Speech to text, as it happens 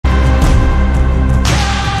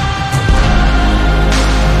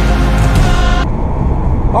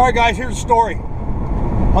All right, guys, here's the story.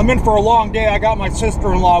 I'm in for a long day. I got my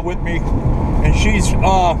sister-in-law with me, and she's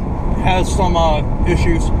has some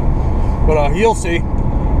issues, but you'll see.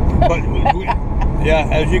 But yeah,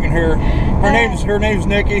 as you can hear, her name's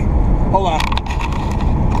Nikki. Hold on.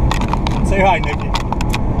 Say hi, Nikki.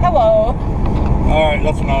 Hello. All right,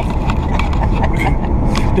 that's enough.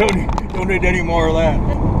 don't need any more of that.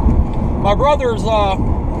 My brother's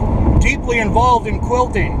deeply involved in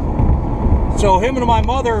quilting, so him and my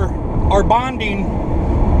mother are bonding,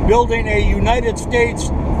 building a United States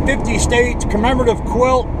 50 states commemorative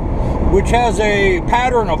quilt, which has a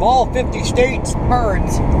pattern of all 50 states.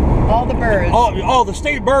 Birds. All the birds. Oh, the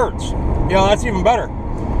state birds. Yeah, that's even better.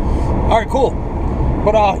 All right, cool.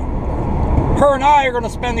 But her and I are going to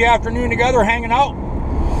spend the afternoon together hanging out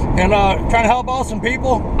and trying to help out some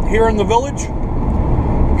people here in the village.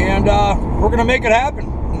 And we're going to make it happen.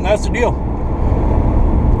 And that's the deal.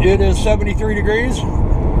 It is 73 degrees,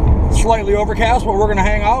 slightly overcast, but we're going to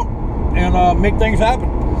hang out and make things happen.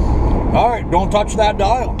 All right, don't touch that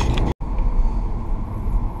dial.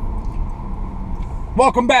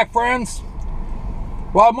 Welcome back, friends.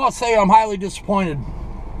 Well, I must say I'm highly disappointed.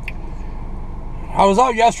 I was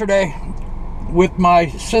out yesterday with my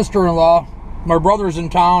sister-in-law. My brother's in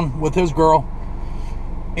town with his girl,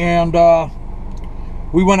 and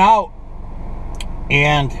we went out,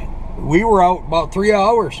 and we were out about 3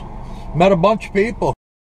 hours. Met a bunch of people.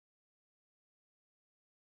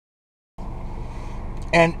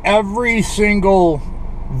 And every single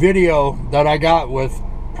video that I got with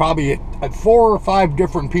probably 4 or 5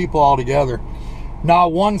 different people all together,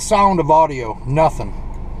 not one sound of audio, nothing.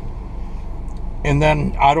 And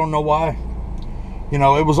then I don't know why. You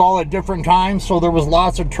know, it was all at different times, so there was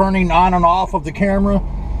lots of turning on and off of the camera.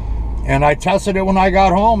 And I tested it when I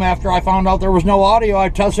got home. After I found out there was no audio, I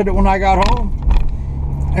tested it when I got home,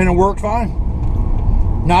 and it worked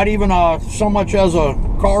fine. Not even so much as a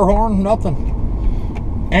car horn, nothing.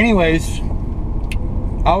 Anyways,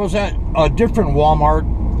 I was at a different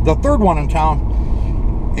Walmart, the third one in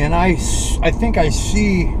town, and I think I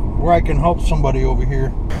see where I can help somebody over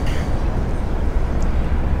here.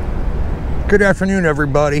 Good afternoon,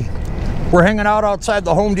 everybody. We're hanging out outside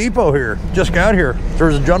the Home Depot here. Just got here.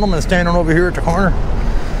 There's a gentleman standing over here at the corner.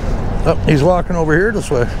 Oh, he's walking over here this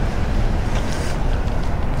way.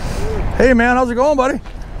 Hey, man, how's it going, buddy?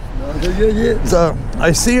 Good. So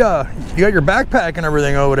I see you got your backpack and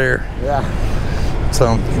everything over there. Yeah.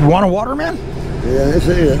 So you want a water, man? Yeah, I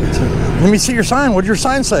see it. Let me see your sign. What'd your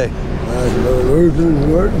sign say?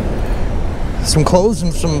 Some clothes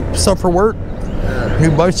and some stuff for work. Yeah.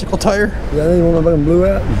 New bicycle tire. Yeah, they want to blew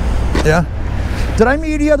out. Yeah. Did I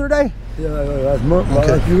meet you the other day? Yeah, last month.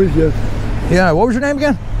 Okay. Last few weeks, yeah. Yeah. What was your name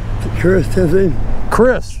again? Chris, Tennessee.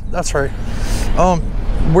 Chris. That's right.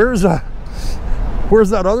 Where's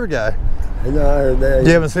that other guy? You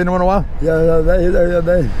haven't seen him in a while? Yeah, the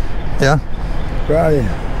other day. Yeah.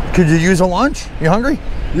 Friday. Could you use a lunch? You hungry?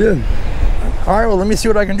 Yeah. All right, well, let me see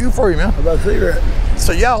what I can do for you, man. How about a cigarette?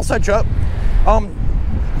 So, yeah, I'll set you up.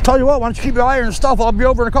 Tell you what, why don't you keep your eye on your stuff? I'll be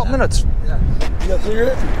over in a couple minutes. Yeah. You got a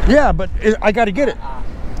cigarette? Yeah, but I got to get it.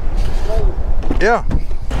 Yeah.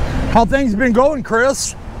 How things been going,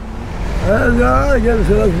 Chris? That's all right. I guess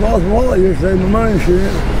I lost my wallet yesterday. My money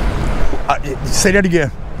shit. Say that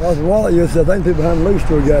again. Lost my wallet yesterday. I think people behind the loose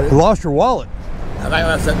store got it. You lost your wallet? I think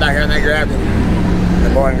I was sitting back here and they grabbed it.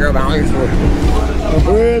 The boy and girl behind the store. My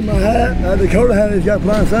bread, my hat, my Dakota hat. He's got a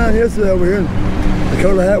flying sign yesterday over here.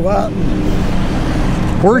 Dakota hat, white.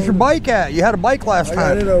 Where's your bike at? You had a bike last time. I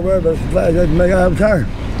got it over there, but it's flat. I have a tire.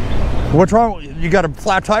 What's wrong? You got a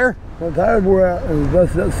flat tire? My tire wore out and it was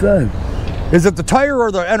busted outside. Is it the tire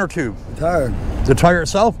or the inner tube? The tire. The tire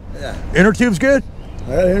itself? Yeah. Inner tube's good? I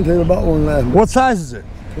got an inner tube. I bought one last month. What size is it?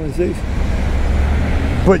 26.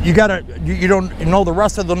 But you don't know the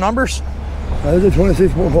rest of the numbers? I was at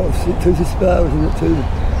 26, 265 was in it too.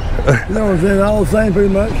 You know what I'm saying? All the same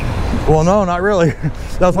pretty much. Well, no, not really.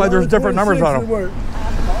 That's why there's different numbers on them.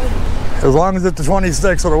 As long as it's the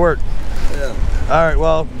 26, it'll work. Yeah. All right,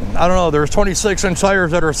 well, I don't know. There's 26-inch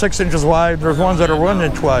tires that are 6 inches wide. There's ones that are 1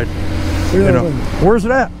 inch wide. You know. Where's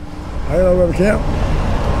it at? I got over the camp.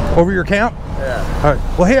 Over your camp? Yeah. All right.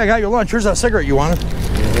 Well, hey, I got your lunch. Here's that cigarette you wanted.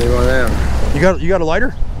 You want them? You got a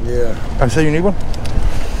lighter? Yeah. I say you need one.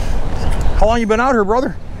 How long you been out here,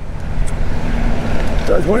 brother?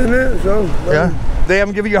 About 20 minutes, so. Yeah. They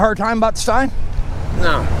haven't given you a hard time about the sign?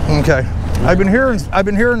 No. Okay. I've been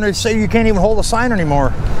hearing they say you can't even hold a sign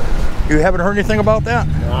anymore. You haven't heard anything about that?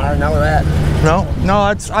 No, I don't know that. No,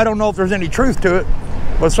 I don't know if there's any truth to it,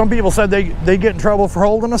 but some people said they get in trouble for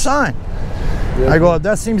holding a sign. Yeah. I go,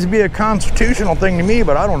 that seems to be a constitutional thing to me,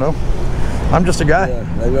 but I don't know. I'm just a guy. Yeah,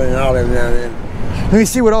 they run out every now and then. Let me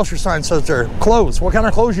see what else your sign says there. Clothes. What kind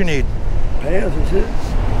of clothes you need? Pants and shit.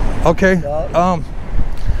 Okay. Socks.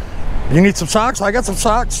 You need some socks? I got some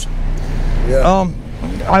socks. Yeah.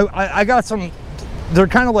 I got some. They're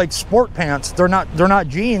kind of like sport pants. They're not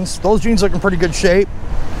jeans. Those jeans look in pretty good shape.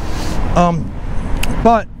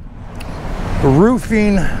 But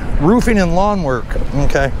roofing and lawn work.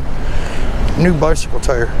 Okay. New bicycle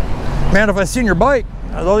tire. Man, if I seen your bike,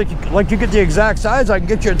 I'd like you get the exact size, I can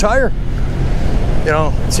get you a tire. You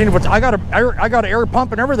know, seeing what I got an air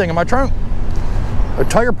pump and everything in my trunk. A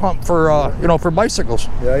tire pump for you know, for bicycles.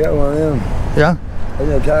 Yeah, I got one of them. Yeah. I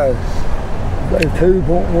got tires. Like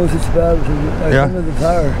 2.165 or something. Yeah. The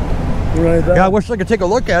tire. Yeah, I wish I could take a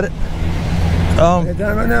look at it. Right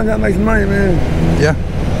now, I gotta make some money, man. Yeah.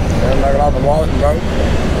 I'm knocking off the wallet and broke.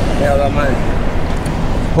 Yeah, that money.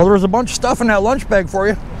 Well, there was a bunch of stuff in that lunch bag for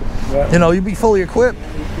you. Right. You know, you'd be fully equipped.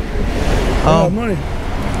 I got money.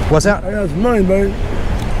 What's that? I got some money, baby.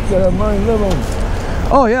 Gotta have money to live on.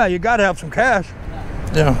 Oh yeah, you got to have some cash.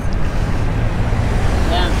 Yeah.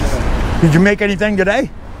 Did you make anything today?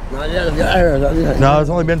 Not yet, I got here. No, it's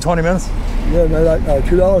only been 20 minutes. Yeah, made like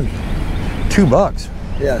 $2. $2.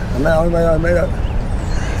 Yeah, I made up.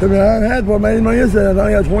 Took me an hour and a half before I made any money yesterday. I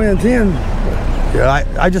only got 20 and 10. Yeah,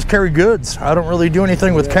 I just carry goods. I don't really do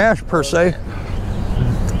anything with cash per se.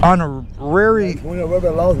 On a rare. I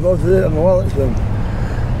lost most of it in my wallet, so.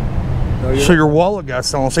 So your wallet got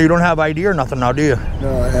stolen. So you don't have ID or nothing now, do you?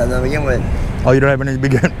 No, I had nothing to begin with. Oh, you don't have any to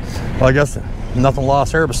begin. Well, I guess nothing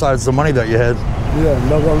lost there besides the money that you had. Yeah,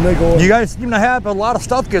 no nickel. You guys seem to have a lot of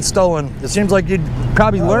stuff get stolen. It seems like you'd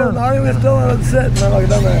probably learn. I didn't get stolen. I was sitting there like a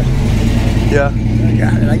dumbass. Yeah.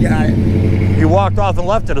 I got it. You walked off and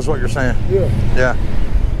left it, is what you're saying. Yeah. Yeah.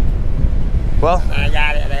 Well, I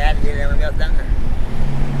got it. I had to get everyone else down there.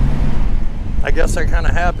 I guess that kind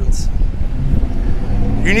of happens.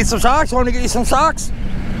 You need some socks? Want to get you some socks?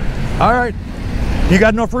 All right. You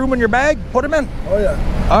got enough room in your bag? Put them in. Oh yeah.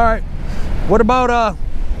 All right. What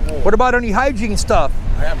about any hygiene stuff?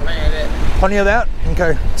 I got plenty of it. Plenty of that?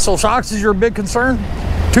 Okay. So socks is your big concern?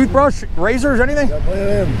 Toothbrush, razors, anything? Got plenty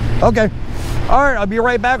of them. Okay. All right. I'll be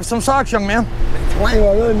right back with some socks, young man. 20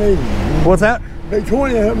 I really need. What's that? Big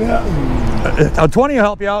 20 will help me out. A 20 will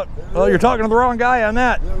help you out. Well, you're talking to the wrong guy on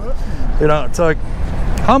that. You know, it's like,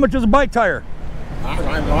 how much is a bike tire? I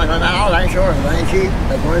ain't sure. It ain't cheap.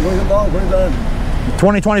 Like $20, $25.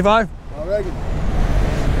 20, 25? I reckon.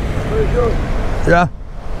 Pretty sure. Yeah.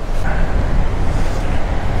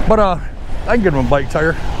 But I can get him a bike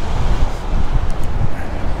tire.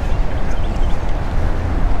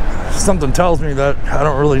 Something tells me that I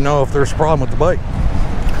don't really know if there's a problem with the bike.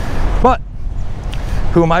 But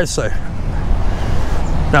who am I to say?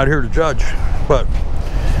 Not here to judge, but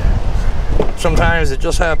sometimes it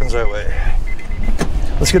just happens that way.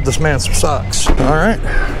 Let's get this man some socks. All right.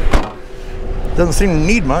 Doesn't seem to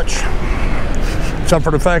need much, except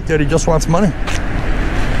for the fact that he just wants money.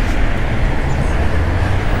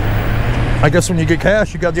 I guess when you get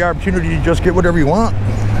cash, you got the opportunity to just get whatever you want.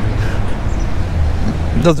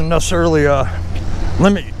 It doesn't necessarily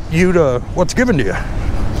limit you to what's given to you.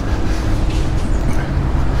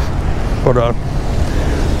 But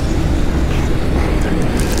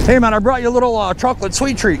hey man, I brought you a little chocolate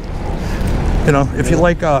sweet treat. You know, if you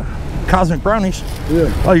like cosmic brownies.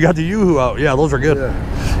 Yeah. Oh, you got the Yoo-Hoo out. Yeah, those are good. Yeah.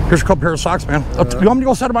 Here's a couple pair of socks, man. You want me to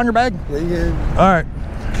go set them on your bag? Yeah, you can. All right.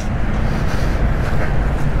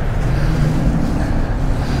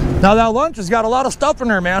 Now that lunch has got a lot of stuff in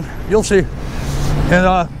there, man. You'll see.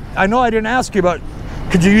 And I know I didn't ask you, but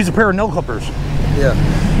could you use a pair of nail clippers? Yeah.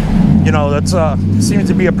 You know, that's seems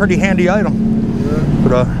to be a pretty handy item. Yeah.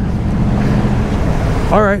 But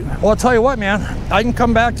all right. Well, I'll tell you what, man. I can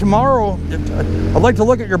come back tomorrow. I'd like to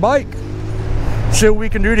look at your bike. See what we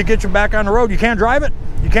can do to get you back on the road. You can't drive it?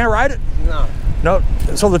 You can't ride it? No. No.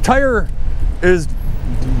 So the tire is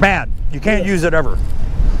bad. You can't use it ever.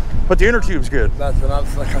 But the inner tube's good. That's the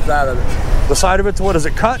side of it. The side of it's, what is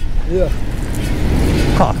it, cut? Yeah.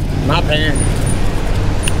 Huh. My opinion.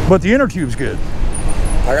 But the inner tube's good.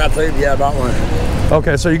 I got two. Yeah, I bought one.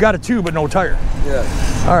 Okay, so you got a tube but no tire. Yeah.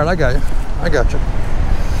 All right, I got you. I got you.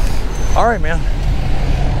 All right, man.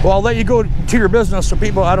 Well, I'll let you go to your business so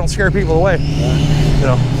I don't scare people away. You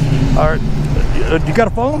know. All right. You got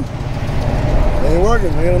a phone? Ain't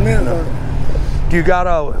working. I got a minute. Do you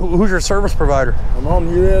got who's your service provider? I'm on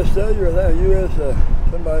US Cellular. I think US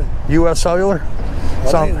somebody. US Cellular? I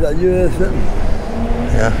think it's that US something.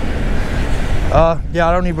 Yeah. Yeah,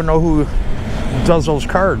 I don't even know who does those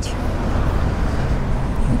cards.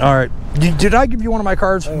 All right. Did I give you one of my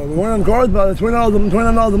cards? One of them cards, about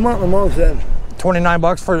 $29 a month, my mom said.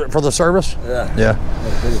 $29 for the service? Yeah. Yeah.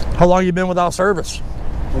 How long you been without service?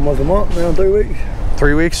 Almost a month now, 3 weeks.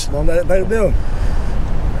 3 weeks? Mom, they pay the bill.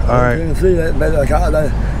 All right. You can see that they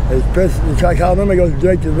try to call them, it goes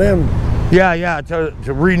direct to them. Yeah, to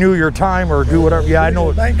renew your time or do whatever. Yeah, I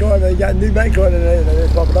know. Bank card, they got a new bank card and they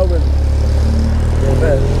swap it over.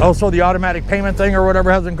 Oh, so the automatic payment thing or whatever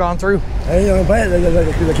hasn't gone through? They don't pay it,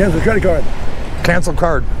 they cancel the credit card. Cancel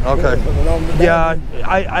card, okay. Yeah,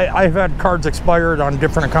 I've had cards expired on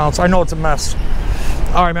different accounts. I know it's a mess.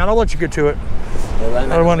 All right, man, I'll let you get to it. I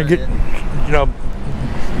don't want to get, you know,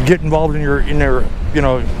 get involved in your, you know,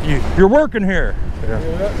 you're working here. Yeah.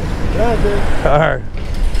 All right.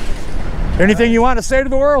 Anything you want to say to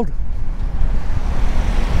the world?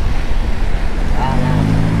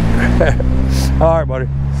 All right, buddy.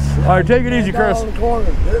 All right, take it easy, Chris.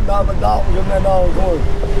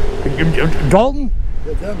 Dalton?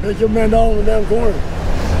 Pick your man down in the damn corner.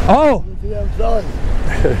 Oh.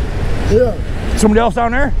 Yeah. Somebody else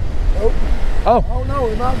down there? Nope. Oh. Oh no,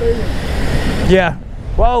 it might be. Yeah.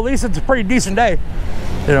 Well, at least it's a pretty decent day.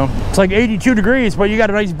 You know, it's like 82 degrees, but you got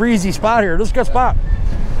a nice breezy spot here. This is a good spot.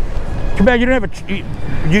 Too bad you didn't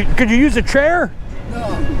have could you use a chair?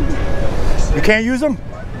 No. You can't use them?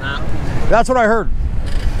 No. That's what I heard.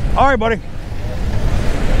 All right, buddy.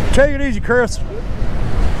 Take it easy, Chris.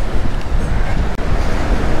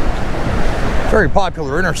 Very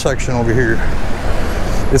popular intersection over here.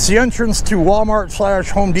 It's the entrance to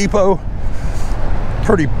Walmart/Home Depot.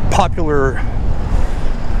 Pretty popular,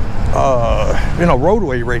 you know,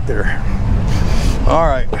 roadway right there. All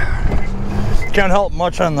right. Can't help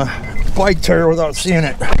much on the bike tire without seeing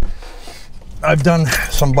it. I've done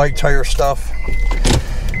some bike tire stuff.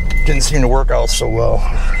 Didn't seem to work out so well.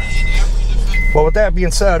 Well, with that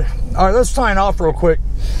being said, all right, let's sign off real quick.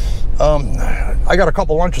 I got a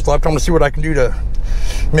couple lunches left. I'm gonna see what I can do to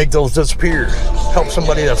make those disappear. Help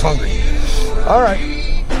somebody that's hungry. All right,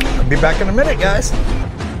 I'll be back in a minute, guys.